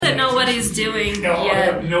he's doing No, I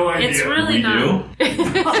yet. have no idea. It's really We not.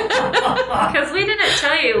 Because we didn't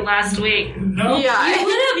tell you last week. No. Yeah.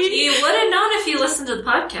 You would have known if you listened to the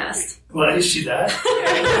podcast. Well, I see that.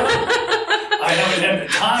 I haven't had the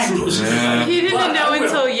time to listen to that. He didn't But know I will.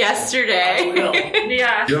 until I yesterday. will.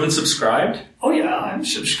 Yeah. You haven't subscribed? Oh, yeah, I'm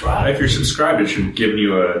subscribed. If you're subscribed, it should have given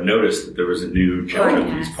you a notice that there was a new channel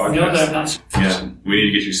in these podcasts. No, I'm not subscribed. Yeah, we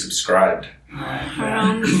need to get you subscribed. Her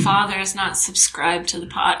own father is not subscribed to the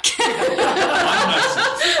podcast. I'm not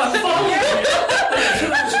I'm following it. I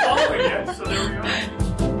should have been following it, so there we go.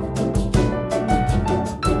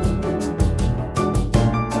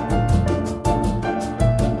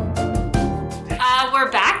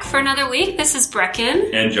 We're back for another week. This is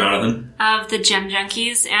Brecken And Jonathan. of the Gem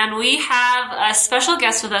Junkies, and we have a special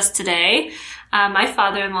guest with us today, my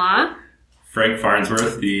father-in-law, Frank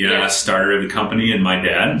Farnsworth, the Yes. starter of the company, and my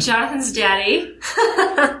dad. Jonathan's daddy.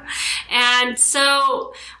 And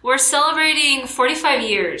so we're celebrating 45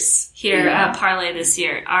 years here at Parle this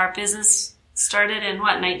year. Our business started in,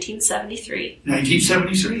 1973?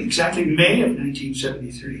 1973, exactly May of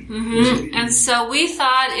 1973. Mm-hmm. And so we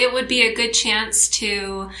thought it would be a good chance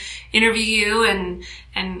to interview you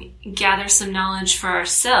and gather some knowledge for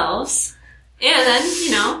ourselves. And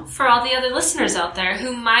then, for all the other listeners out there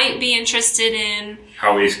who might be interested in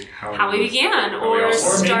How we began How we or all- Or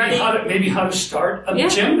starting, maybe how to start a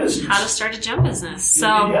gem business. how to start a gem business.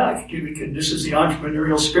 So, This is the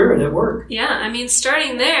entrepreneurial spirit at work.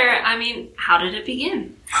 starting there, how did it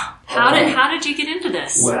begin? How did you get into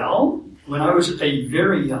this? Well, when I was a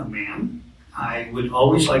very young man, I would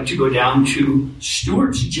always like to go down to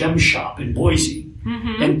Stewart's Gem Shop in Boise.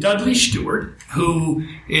 Mm-hmm. And Dudley Stewart, who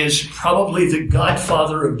is probably the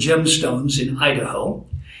godfather of gemstones in Idaho,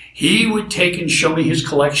 he would take and show me his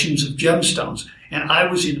collections of gemstones, and I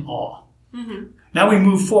was in awe. Mm-hmm. Now we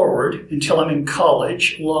move forward until I'm in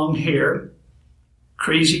college, long hair,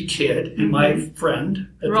 crazy kid, and my friend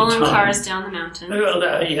at Rolling the time. cars down the mountain. Well,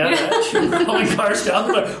 that's rolling cars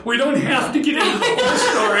down. But we don't have to get into the whole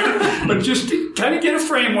story, but just to kind of get a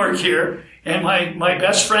framework here. And my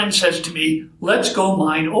best friend says to me, let's go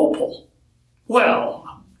mine opal.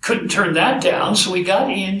 Well, couldn't turn that down, so we got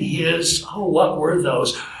in his, what were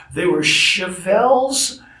those? They were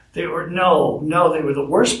Chevelles. They were they were the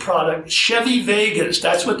worst product. Chevy Vegas,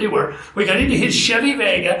 that's what they were. We got into his Chevy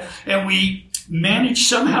Vega, and we managed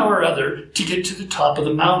somehow or other to get to the top of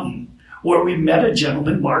the mountain, where we met a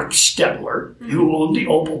gentleman, Mark Stedler, who owned the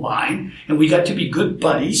opal mine, and we got to be good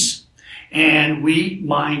buddies, and we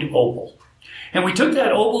mined opal. And we took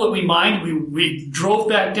that opal that we mined, we drove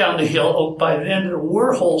back down the hill. Oh, by then there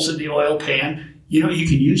were holes in the oil pan. You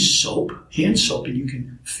can use soap, hand soap, and you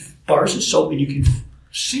can, bars of soap, and you can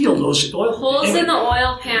seal those oil Holes in the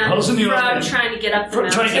oil pan from trying to get up the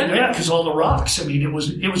mountain. Because all the rocks. It was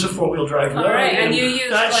a 4-wheel drive road. All right, and you used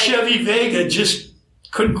that Chevy Vega just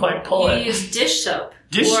couldn't quite pull it. You used dish soap.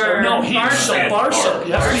 Hand bar soap. soap. Bar soap.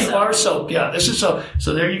 You have to be Bar bar soap. Yeah, this is so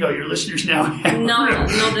there you go. Your listeners now. No,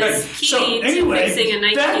 there's key So, to anyway, fixing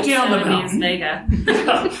a back down the 1970s mountain.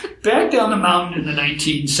 Vega. Back down the mountain in the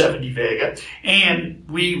 1970 Vega, and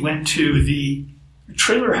we went to the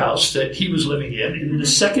trailer house that he was living in. In the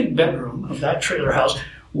second bedroom of that trailer house,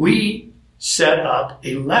 we set up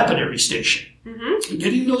a lapidary station. Mm-hmm.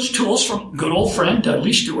 Getting those tools from good old friend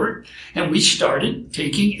Dudley Stewart, and we started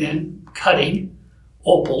taking and cutting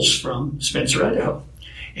opals from Spencer, Idaho.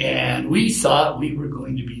 And we thought we were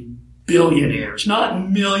going to be billionaires, not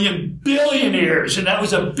million, billionaires. And that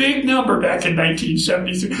was a big number back in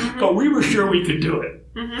 1973, mm-hmm. but we were sure we could do it.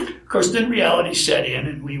 Mm-hmm. Of course, then reality set in,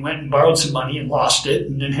 and we went and borrowed some money and lost it,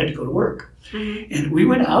 and then had to go to work. Mm-hmm. And we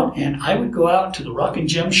went out, and I would go out to the rock and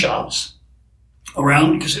gem shops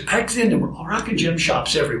around, because back then there were rock and gem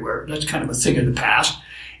shops everywhere. That's kind of a thing of the past.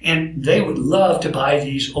 And they would love to buy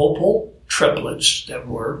these opal triplets that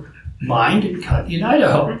were mined and cut in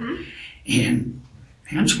Idaho. Mm-hmm. And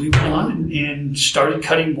hence we went on and started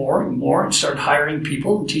cutting more and more, and started hiring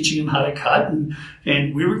people and teaching them how to cut.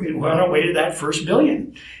 And we were on our way to that first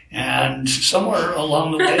billion. And somewhere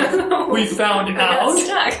along the way, we found out.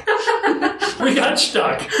 We got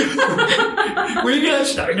stuck. We got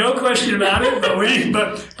stuck. No question about it.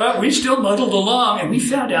 But we still muddled along, and we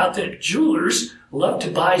found out that jewelers loved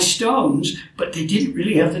to buy stones, but they didn't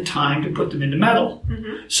really have the time to put them into metal.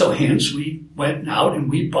 Mm-hmm. So hence we went out and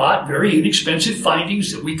we bought very inexpensive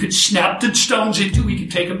findings that we could snap the stones into. We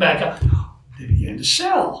could take them back up. They began to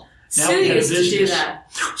sell. Now Sue used to do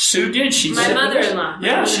that. Sue did. My mother-in-law.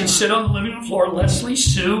 Yeah, she'd sit on the living room floor. Leslie,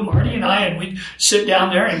 Sue, Marty, and I, and we'd sit down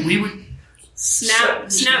there and we would snap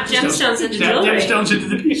gemstones into jewelry. Snap gemstones into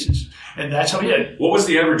the pieces. And that's how we did. What was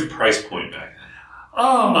the average price point back then?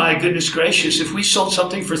 Oh my goodness gracious! If we sold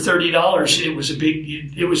something for $30, it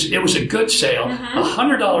was a good sale.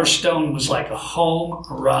 $100 stone was like a home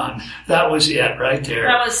run. That was it right there.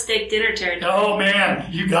 That was steak dinner territory. Oh man,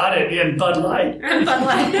 you got it in Bud Light. And Bud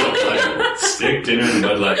Light. Steak dinner and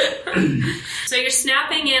Bud Light. So you're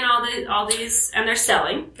snapping in all these, and they're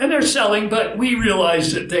selling. And they're selling, but we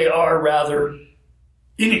realize that they are rather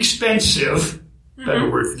inexpensive.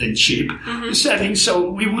 Better word than cheap settings.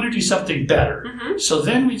 So we want to do something better. So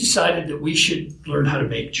then we decided that we should learn how to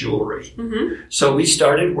make jewelry. So we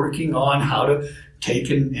started working on how to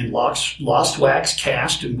take and lost wax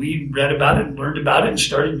cast, and we read about it and learned about it and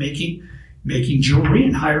started making jewelry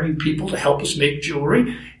and hiring people to help us make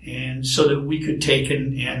jewelry, and so that we could take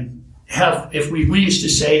and have, if we used to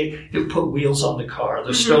say, it put wheels on the car.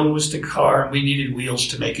 The stone was the car, and we needed wheels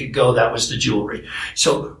to make it go. That was the jewelry.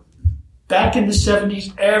 So back in the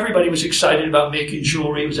 70s, everybody was excited about making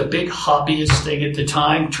jewelry. It was a big hobbyist thing at the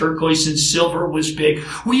time. Turquoise and silver was big.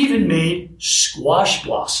 We even made squash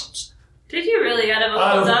blossoms. Did you really? Out of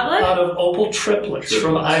opal doublet? Out of opal triplets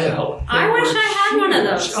from Idaho. I wish I had one of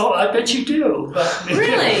those. Oh, I bet you do. But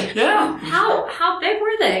really? Yeah. How big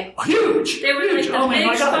were they? Huge. They were huge. like the big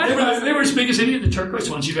my God. squash They were as big as any of the turquoise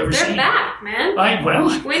ones you've ever seen. They're back,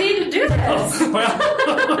 man. We need to do this.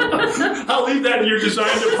 I'll leave that in your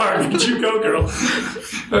design department. You go, girl.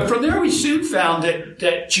 But from there, we soon found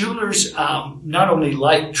that jewelers not only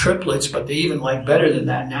like triplets, but they even like better than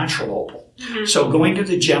that natural opal. So going to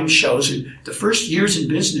the gem shows, and the first years in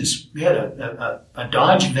business, we had a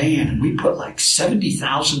Dodge van, and we put like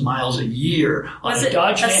 70,000 miles a year on a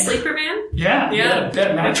Dodge van. Was it a sleeper van? Yeah. You had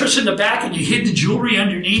a mattress in the back, and you hid the jewelry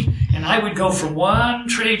underneath, and I would go from one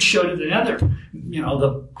trade show to another. You know,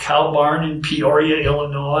 the Cow Barn in Peoria,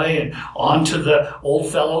 Illinois, and on to the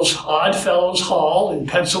Odd Fellows Hall in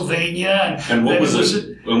Pennsylvania. And what was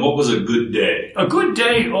a good day? A good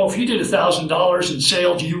day, if you did $1,000 in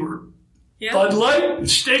sales, you were Bud Light and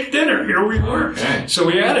steak dinner. Here we were. Okay. So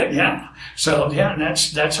we had it, yeah. So, yeah, and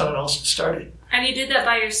that's how it all started. And you did that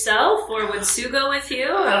by yourself, or would Sue go with you?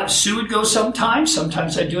 Sue would go sometimes.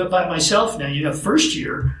 Sometimes I do it by myself. Now, first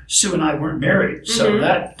year, Sue and I weren't married. So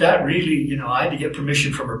that really, I had to get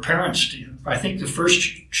permission from her parents. I think the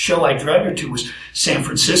first show I dragged her to was San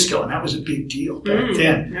Francisco, and that was a big deal back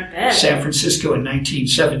then. Not bad. San Francisco in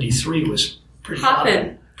 1973 was pretty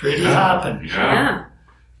hopping. Pretty hopping. Yeah.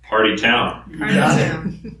 Party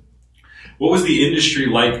town. What was the industry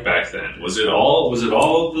like back then? Was it all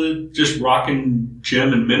the just rock and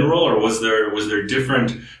gem and mineral, or was there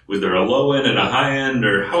a low end and a high end,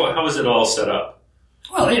 or how was it all set up?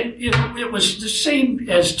 Well, it was the same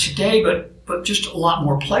as today, but just a lot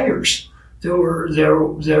more players. There were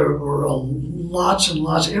lots and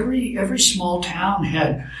lots. Every small town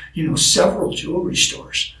had several jewelry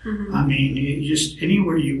stores. I mean, just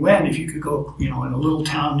anywhere you went, if you could go, in a little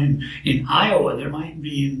town in Iowa, there might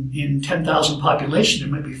be in 10,000 population,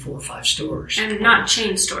 there might be 4 or 5 stores. And not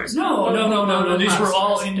chain stores. No. These were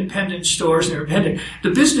all independent stores. They were independent. The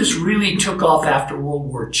business really took off after World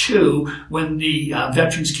War II, when the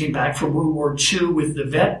veterans came back from World War II with the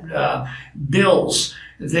vet bills.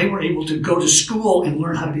 They were able to go to school and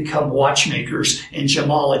learn how to become watchmakers and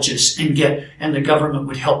gemologists and the government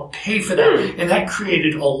would help pay for that. And that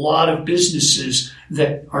created a lot of businesses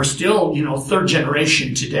that are still, third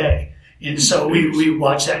generation today. And so we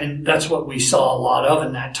watched that, and that's what we saw a lot of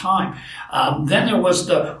in that time. Then there was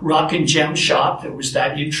the rock and gem shop. There was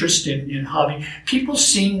that interest in hobby. People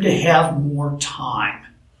seem to have more time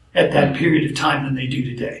at that period of time than they do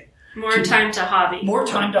today. More time to hobby. More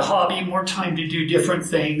time to do different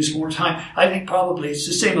things, more time. I think probably it's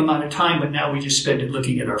the same amount of time, but now we just spend it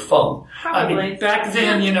looking at our phone. Probably. I mean, back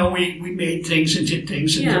then, we made things and did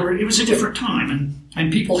things, and it was a different time,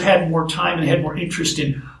 and people had more time and had more interest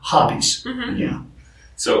in hobbies. Yeah.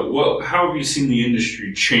 So, how have you seen the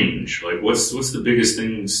industry change? Like, what's the biggest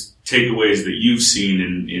takeaways that you've seen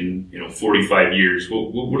in 45 years?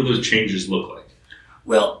 What do those changes look like?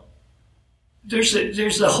 Well, there's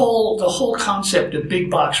the whole concept of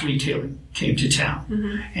big box retailing came to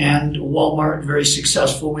town, and Walmart very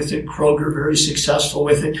successful with it, Kroger very successful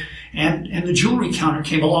with it, and the jewelry counter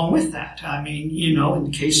came along with that. I mean, in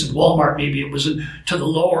the case of Walmart, maybe it was to the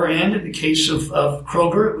lower end. In the case of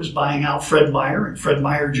Kroger, it was buying out Fred Meyer and Fred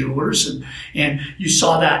Meyer Jewelers, and you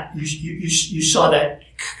saw that you saw that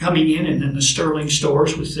coming in, and then the Sterling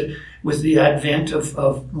stores with the advent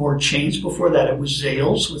of more chains. Before that, it was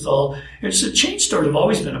Zales it's the chain stores have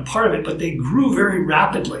always been a part of it, but they grew very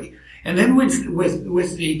rapidly. And then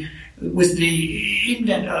with the with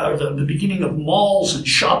the beginning of malls and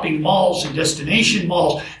shopping malls and destination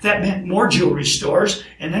malls, that meant more jewelry stores.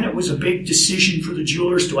 And then it was a big decision for the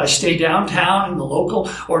jewelers. Do I stay downtown in the local,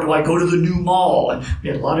 or do I go to the new mall? And we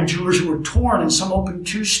had a lot of jewelers who were torn, and some opened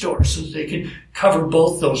 2 stores so that they could cover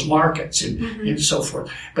both those markets and so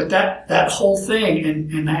forth. But that whole thing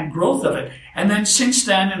and that growth of it. And then since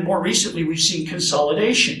then, and more recently, we've seen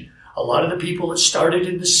consolidation. A lot of the people that started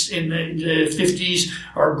in the 50s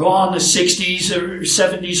are gone. The 60s or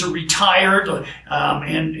 70s are retired,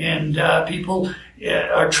 and people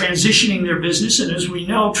are transitioning their business. And as we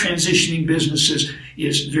know, transitioning businesses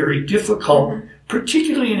is very difficult,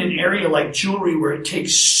 particularly in an area like jewelry where it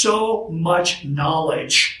takes so much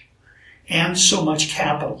knowledge and so much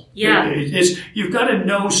capital. Yeah. You've got to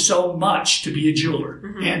know so much to be a jeweler.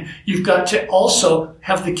 And you've got to also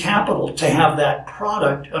have the capital to have that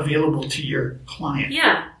product available to your client.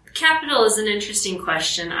 Yeah. Capital is an interesting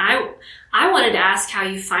question. I wanted to ask how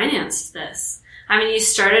you financed this. I mean, you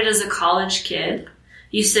started as a college kid.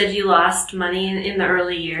 You said you lost money in the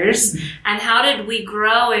early years. And how did we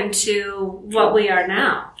grow into what we are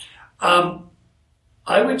now?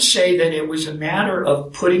 I would say that it was a matter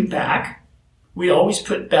of putting back. We always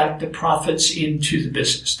put back the profits into the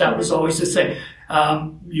business. That was always the thing.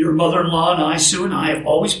 Your mother-in-law and I, Sue and I, have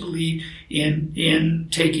always believed in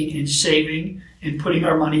taking and saving and putting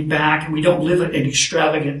our money back, and we don't live an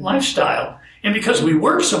extravagant lifestyle. And because we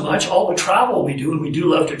work so much, all the travel we do, and we do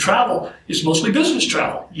love to travel, is mostly business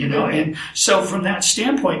travel, And so from that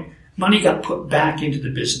standpoint, money got put back into the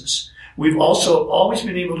business. We've also always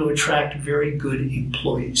been able to attract very good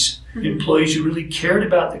employees, employees who really cared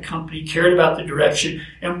about the company, cared about the direction,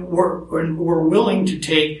 and were willing to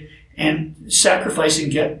take and sacrifice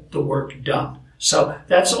and get the work done. So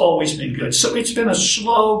that's always been good. So it's been a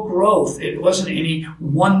slow growth. It wasn't any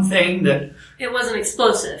one thing that... It wasn't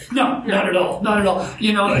explosive. No, not at all. Not at all.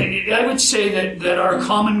 I would say that our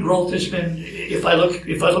common growth has been, if I look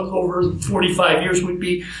over 45 years, would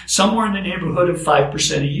be somewhere in the neighborhood of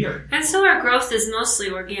 5% a year. And so our growth is mostly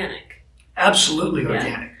organic. Absolutely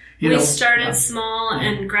organic. We started small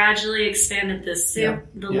and gradually expanded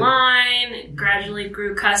the line, gradually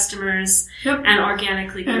grew customers, and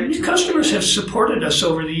organically grew. And customers have supported us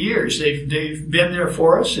over the years. They've been there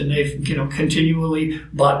for us, and they've continually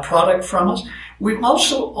bought product from us. We've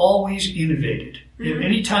also always innovated.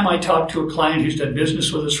 Anytime I talk to a client who's done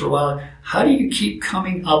business with us for a while, how do you keep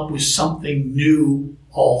coming up with something new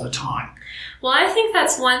all the time? Well, I think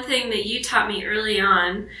that's one thing that you taught me early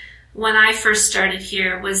on when I first started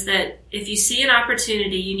here, was that if you see an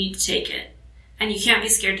opportunity, you need to take it. And you can't be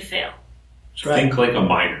scared to fail. That's right. Think like a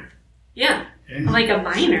miner. Yeah. Like a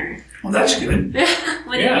miner. Well, that's good.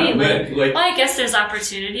 What do you mean? Well, I guess there's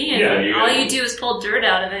opportunity, and all you do is pull dirt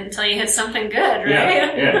out of it until you hit something good, right?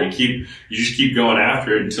 Yeah. You just keep going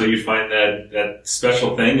after it until you find that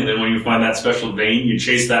special thing, and then when you find that special vein, you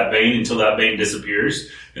chase that vein until that vein disappears,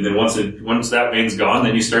 and then once that vein's gone,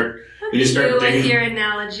 then you start digging. With your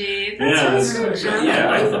analogy. I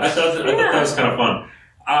thought that was kind of fun.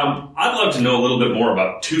 I'd love to know a little bit more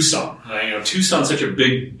about Tucson. Tucson's such a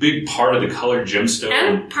big part of the colored gemstone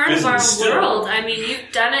and part of our world. I mean,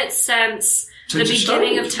 you've done it since the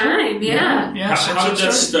beginning of time. Yeah. How did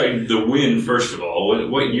that start? The win, first of all.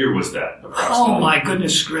 What year was that? Oh my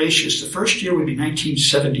goodness gracious! The first year would be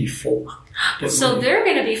 1974. So they're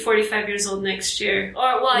going to be 45 years old next year.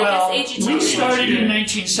 I guess AGT. We started in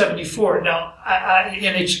 1974. Now,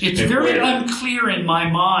 and it's very unclear in my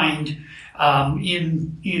mind.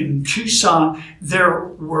 In Tucson, there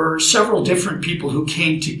were several different people who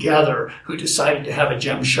came together who decided to have a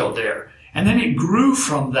gem show there. And then it grew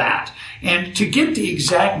from that. And to get the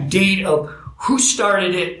exact date of who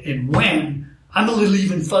started it and when, I'm a little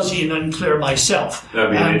even fuzzy and unclear myself.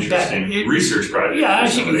 That'd be an interesting research project. Yeah, I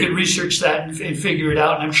think you could research that and figure it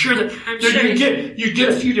out. And I'm sure that you'd get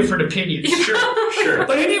a few different opinions. Sure.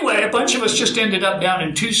 But anyway, a bunch of us just ended up down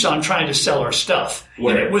in Tucson trying to sell our stuff.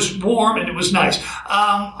 Where? And it was warm and it was nice.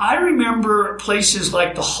 I remember places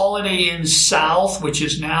like the Holiday Inn South, which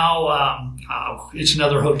is now, it's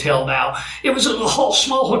another hotel now. It was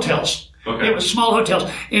small hotels. Okay. It was small hotels,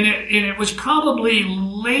 and it was probably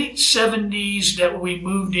late 70s that we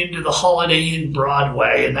moved into the Holiday Inn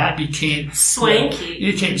Broadway, and that became swanky.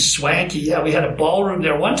 It became swanky. Yeah, we had a ballroom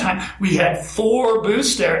there. One time we had 4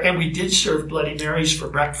 booths there, and we did serve Bloody Marys for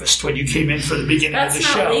breakfast when you came in for the beginning of the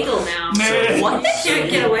show. That's not legal now. So what? You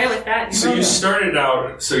can't get away with that. So you started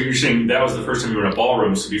out. So you're saying that was the first time you were in a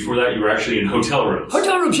ballroom. So before that, you were actually in hotel rooms.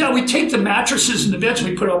 Hotel rooms. Yeah, we take the mattresses and the beds,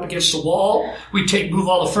 we put them up against the wall. We move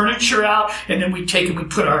all the furniture out. out, and then we'd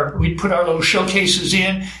put our little showcases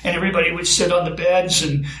in, and everybody would sit on the beds,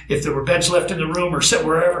 and if there were beds left in the room or sit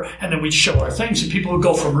wherever, and then we'd show our things, and people would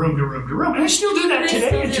go from room to room to room. And I still do that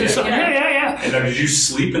today. Yeah. And did you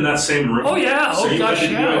sleep in that same room? Oh yeah. So oh gosh,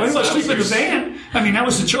 yeah. We must sleep in the van. I mean, that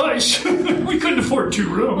was the choice. We couldn't afford 2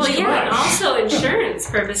 rooms. Well, yeah, and also insurance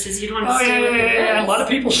purposes, you'd want to stay with yeah. A lot of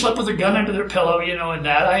people slept with a gun under their pillow, and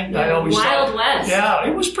that I always Wild West. Yeah,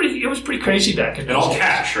 it was pretty crazy back in and all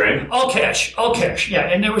cash, right? All cash. Yeah,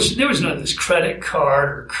 and there was none of this credit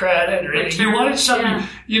card or credit or anything. You wanted something, and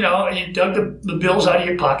you dug the bills out of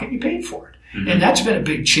your pocket and you paid for it. Mm-hmm. And that's been a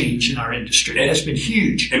big change in our industry. That's been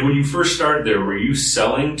huge. And when you first started there, were you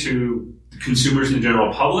selling to consumers in the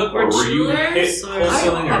general public, or were you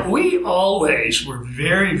wholesaling? We always were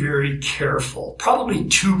very, very careful, probably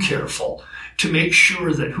too careful, to make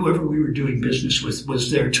sure that whoever we were doing business with was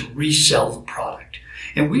there to resell the product.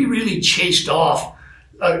 And we really chased off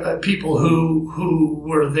people who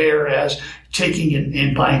were there as taking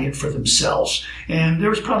and buying it for themselves. And there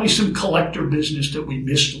was probably some collector business that we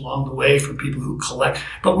missed along the way from people who collect.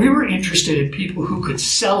 But we were interested in people who could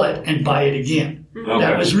sell it and buy it again. Okay.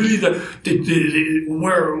 That was really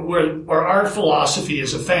where our philosophy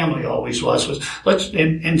as a family always was let's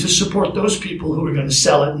to support those people who are going to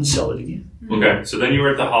sell it and sell it again. Okay, so then you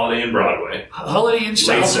were at the Holiday Inn Broadway. Holiday Inn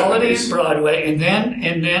South, Holiday Inn Broadway, and then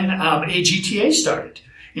AGTA started.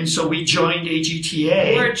 And so we joined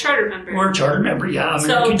AGTA. We're a charter member. Yeah,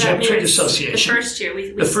 American Gem Trade Association. The first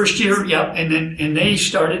year. The first year, yeah. And they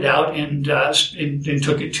started out and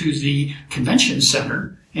took it to the convention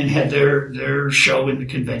center and had their show in the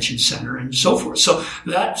convention center and so forth. So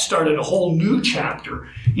that started a whole new chapter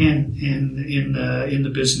in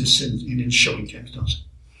the business and in showing gemstones.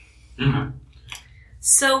 Mm-hmm.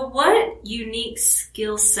 So what unique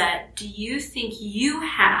skill set do you think you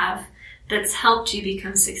have that's helped you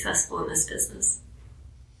become successful in this business?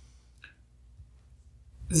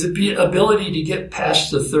 The ability to get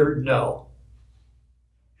past the third no.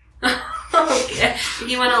 Okay.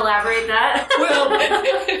 You want to elaborate that? Well,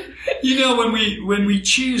 when we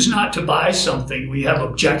choose not to buy something, we have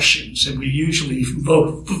objections, and we usually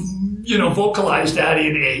vocalize that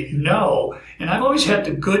in a no. And I've always had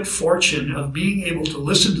the good fortune of being able to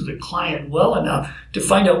listen to the client well enough to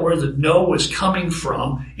find out where the no was coming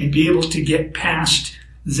from and be able to get past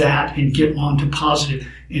that and get on to positive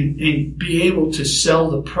and be able to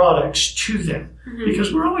sell the products to them. Mm-hmm.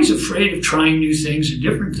 Because we're always afraid of trying new things and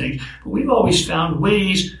different things, but we've always found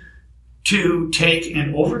ways to take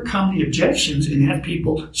and overcome the objections and have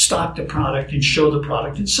people stock the product and show the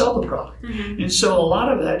product and sell the product. Mm-hmm. And so a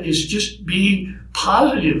lot of that is just being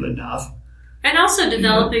positive enough. And also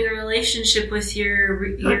developing a relationship with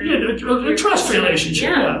your trust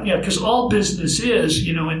relationship. Yeah, because all business is,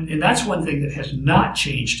 and that's one thing that has not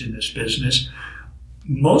changed in this business.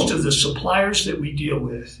 Most of the suppliers that we deal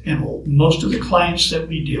with and most of the clients that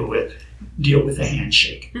we deal with a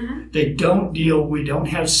handshake. Mm-hmm. We don't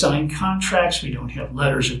have signed contracts. We don't have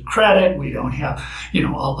letters of credit. We don't have, a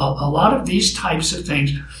lot of these types of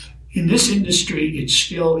things. In this industry, it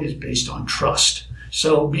still is based on trust.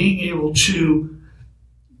 So being able to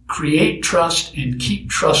create trust and keep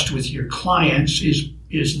trust with your clients is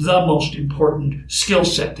the most important skill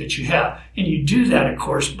set that you have. And you do that, of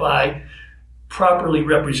course, by properly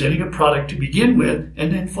representing a product to begin with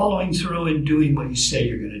and then following through and doing what you say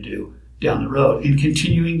you're going to do down the road and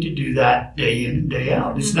continuing to do that day in and day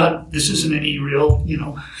out. This isn't any real,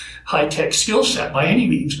 high-tech skill set by any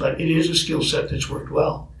means, but it is a skill set that's worked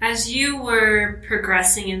well. As you were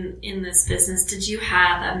progressing in this business, did you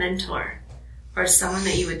have a mentor or someone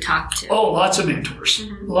that you would talk to? Oh, lots of mentors.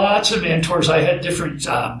 Mm-hmm. Lots of mentors. I had different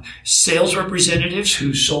sales representatives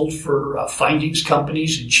who sold for findings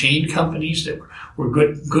companies and chain companies that were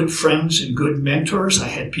good friends and good mentors. I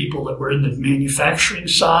had people that were in the manufacturing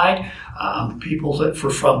side, people that were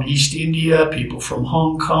from East India, people from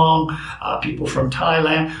Hong Kong, people from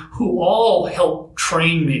Thailand, who all helped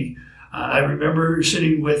train me. I remember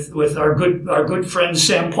sitting with our good friend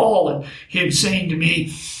Sam Paul and him saying to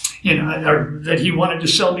me, that he wanted to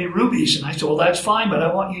sell me rubies. And I said, well, that's fine, but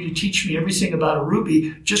I want you to teach me everything about a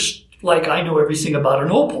ruby, just like I know everything about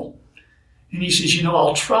an opal. And he says,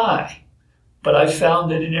 I'll try. But I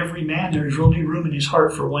found that in every man, there's only room in his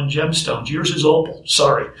heart for one gemstone. Yours is opal.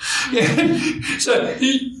 Sorry. So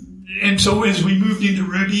as we moved into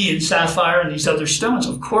ruby and sapphire and these other stones,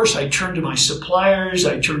 of course, I turned to my suppliers,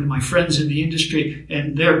 I turned to my friends in the industry,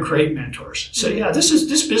 and they're great mentors. So yeah, this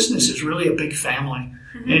business is really a big family.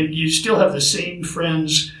 Mm-hmm. And you still have the same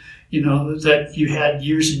friends, that you had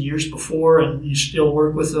years and years before, and you still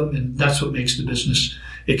work with them, and that's what makes the business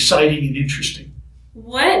exciting and interesting.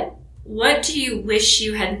 What what do you wish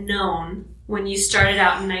you had known when you started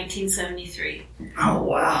out in 1973? Oh,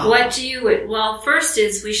 wow. What do you... Well, first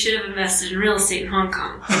is we should have invested in real estate in Hong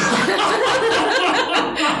Kong. Amen.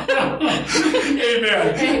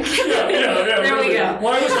 Yeah. There we go.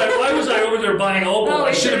 Why was I over there buying opal? Oh,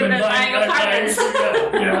 I should have been buying apartments.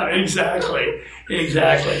 Yeah, exactly.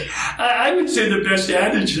 I would say the best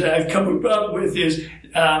adage that I've come up with is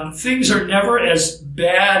things are never as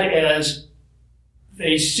bad as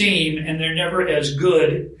they seem, and they're never as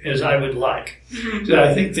good as I would like. Mm-hmm. So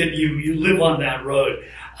I think that you live on that road.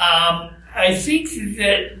 I think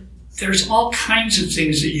that there's all kinds of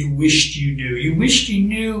things that you wished you knew. You wished you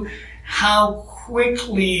knew how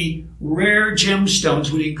quickly rare gemstones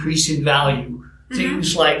would increase in value. Mm-hmm.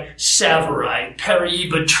 Things like savorite,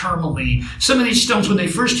 Paraiba tourmaline. Some of these stones, when they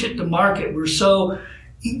first hit the market, were so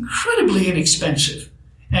incredibly inexpensive.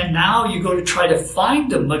 And now you go to try to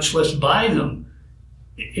find them, much less buy them.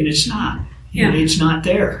 And it's not. Yeah. It's not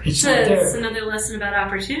there. It's not there. It's another lesson about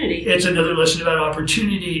opportunity. It's another lesson about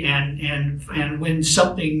opportunity, and when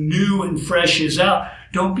something new and fresh is out,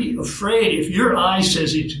 don't be afraid. If your eye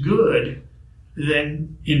says it's good,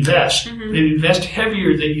 then invest. Mm-hmm. And invest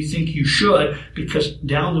heavier than you think you should, because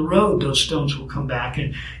down the road those stones will come back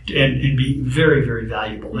and be very, very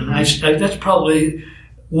valuable. Mm-hmm. And that's probably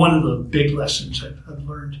one of the big lessons I've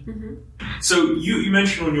learned. Mm-hmm. So you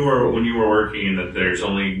mentioned when you were working that there's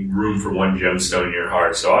only room for one gemstone in your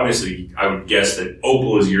heart. So obviously, I would guess that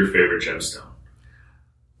opal is your favorite gemstone.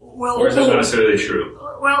 Well, or is that not necessarily true?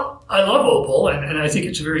 Well, I love opal, and I think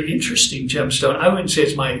it's a very interesting gemstone. I wouldn't say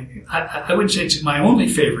it's my only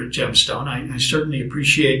favorite gemstone. I certainly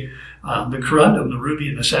appreciate the corundum, the ruby,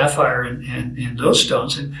 and the sapphire, and those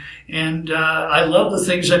stones, and I love the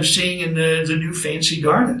things I'm seeing in the new fancy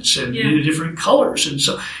garnets and the different colors. And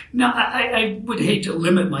so now I would hate to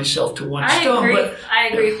limit myself to one stone. But I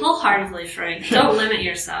agree wholeheartedly, Frank. Don't limit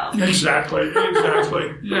yourself. Exactly.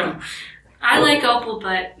 Yeah. I like opal,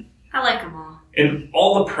 but I like them all. In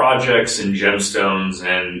all the projects and gemstones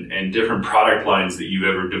and different product lines that you've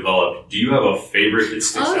ever developed, do you have a favorite that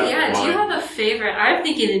sticks out? Oh, yeah. Do you have a favorite? I'm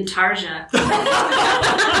thinking Intarsia.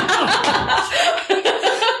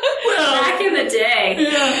 Back in the day.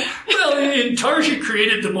 Yeah. Well, Intarsia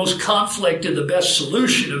created the most conflict and the best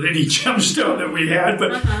solution of any gemstone that we had.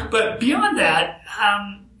 But beyond that,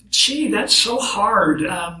 that's so hard.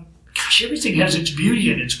 Everything has its beauty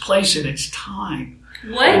and its place and its time.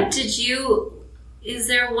 Is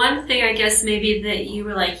there one thing, I guess, maybe that you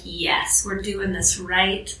were like, yes, we're doing this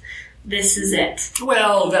right. This is it.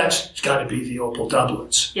 Well, that's got to be the opal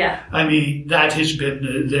doublets. Yeah. I mean, that has been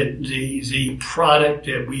the product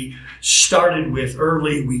that we started with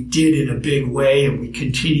early. We did in a big way, and we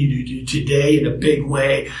continue to do today in a big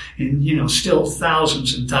way. And, still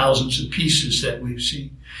thousands and thousands of pieces that we've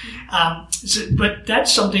seen. But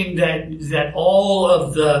that's something that all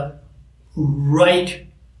of the right...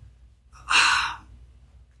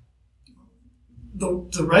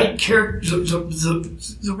 The right character,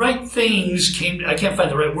 the right things came. I can't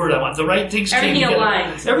find the right word I want. The right things came together.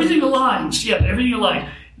 Everything aligns. Yeah, everything aligns.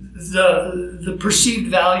 The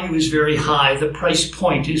perceived value is very high. The price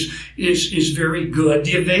point is very good.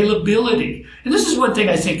 The availability, and this is one thing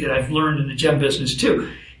I think that I've learned in the gem business too.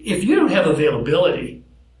 If you don't have availability,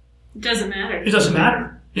 it doesn't matter. It doesn't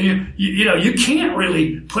matter. You can't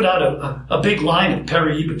really put out a big line of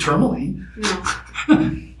Paraiba tourmaline. No.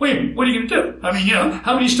 Wait, what are you going to do? I mean,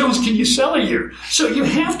 how many stones can you sell a year? So you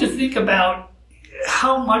have to think about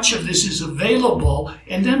how much of this is available,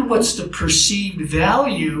 and then what's the perceived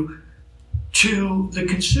value to the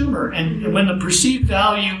consumer. And when the perceived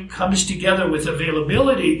value comes together with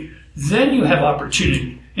availability, then you have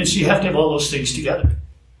opportunity. And so you have to have all those things together.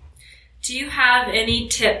 Do you have any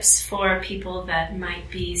tips for people that might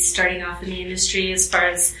be starting off in the industry as far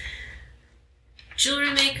as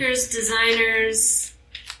jewelry makers, designers?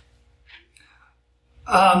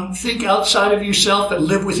 Think outside of yourself and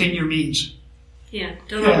live within your means. Yeah,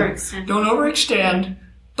 don't overextend. Don't overextend,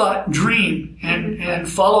 but dream and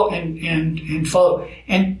follow and follow.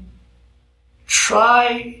 And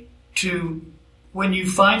try to, when you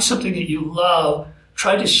find something that you love,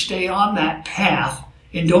 try to stay on that path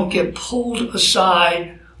and don't get pulled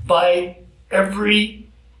aside by every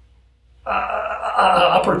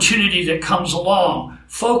opportunity that comes along.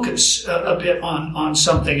 Focus a bit on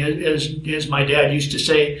something. As my dad used to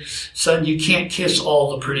say, son, you can't kiss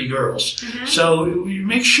all the pretty girls. Mm-hmm. So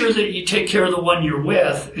make sure that you take care of the one you're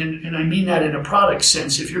with, and I mean that in a product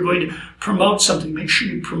sense. If you're going to promote something, make sure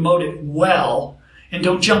you promote it well and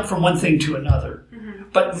don't jump from one thing to another. Mm-hmm.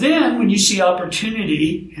 But then when you see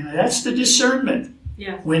opportunity, and that's the discernment.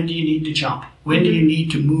 Yeah. When do you need to jump? When do you need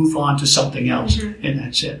to move on to something else? And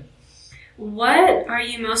that's it. What are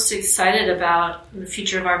you most excited about in the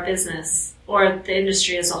future of our business or the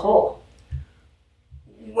industry as a whole?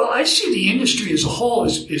 Well, I see the industry as a whole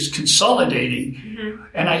is consolidating,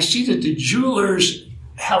 and I see that the jewelers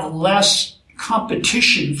have less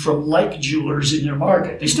competition from like jewelers in their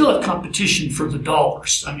market. They still have competition for the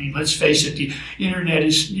dollars. I mean, let's face it, the internet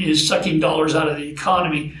is sucking dollars out of the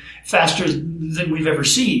economy faster than we've ever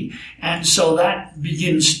seen. And so that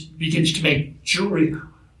begins to make jewelry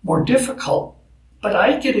more difficult. But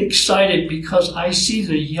I get excited because I see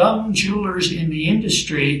the young jewelers in the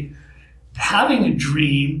industry having a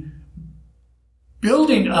dream,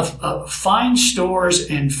 building fine stores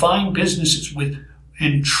and fine businesses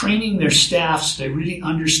and training their staff so they really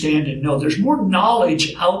understand and know. There's more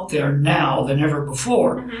knowledge out there now than ever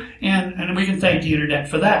before. And we can thank the internet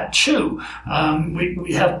for that too.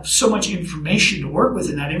 We have so much information to work with,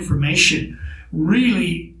 and that information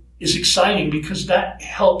really is exciting because that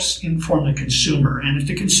helps inform the consumer. And if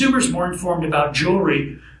the consumer is more informed about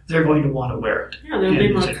jewelry, they're going to want to wear it. Yeah, they'll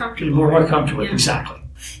be more comfortable. More comfortable, exactly.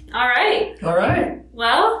 All right.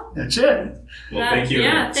 Well, that's it. Well, thank you.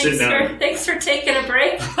 Yeah, thanks for taking a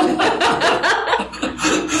break. Come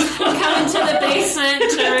into the basement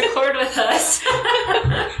to record with us.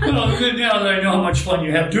 Well, good now that I know how much fun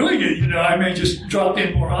you have doing it. I may just drop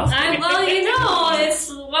in more often. It's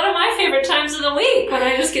one of my favorite times of the week when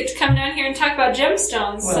I just get to come down here and talk about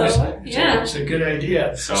gemstones. Well, it's a good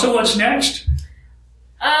idea. So what's next?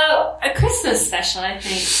 A Christmas special, I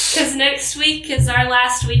think. Because next week is our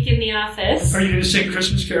last week in the office. Are you going to sing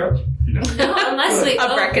Christmas carols? No, unless we... A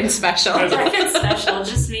Brecken special. A Brecken special,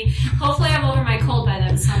 just me. Hopefully I'm over my cold by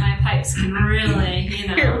then, so my pipes can really,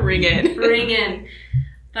 ring in.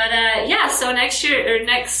 But, so next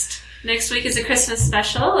week is a Christmas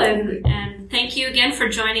special, and thank you again for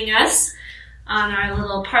joining us on our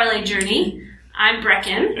little Parle journey. I'm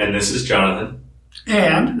Brecken. And this is Jonathan.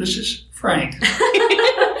 And this is Frank.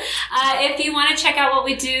 If you want to check out what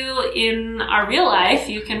we do in our real life,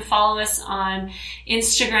 you can follow us on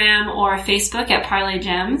Instagram or Facebook at Parle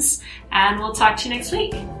Gems, and we'll talk to you next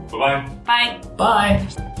week. Bye-bye. Bye.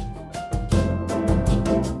 Bye.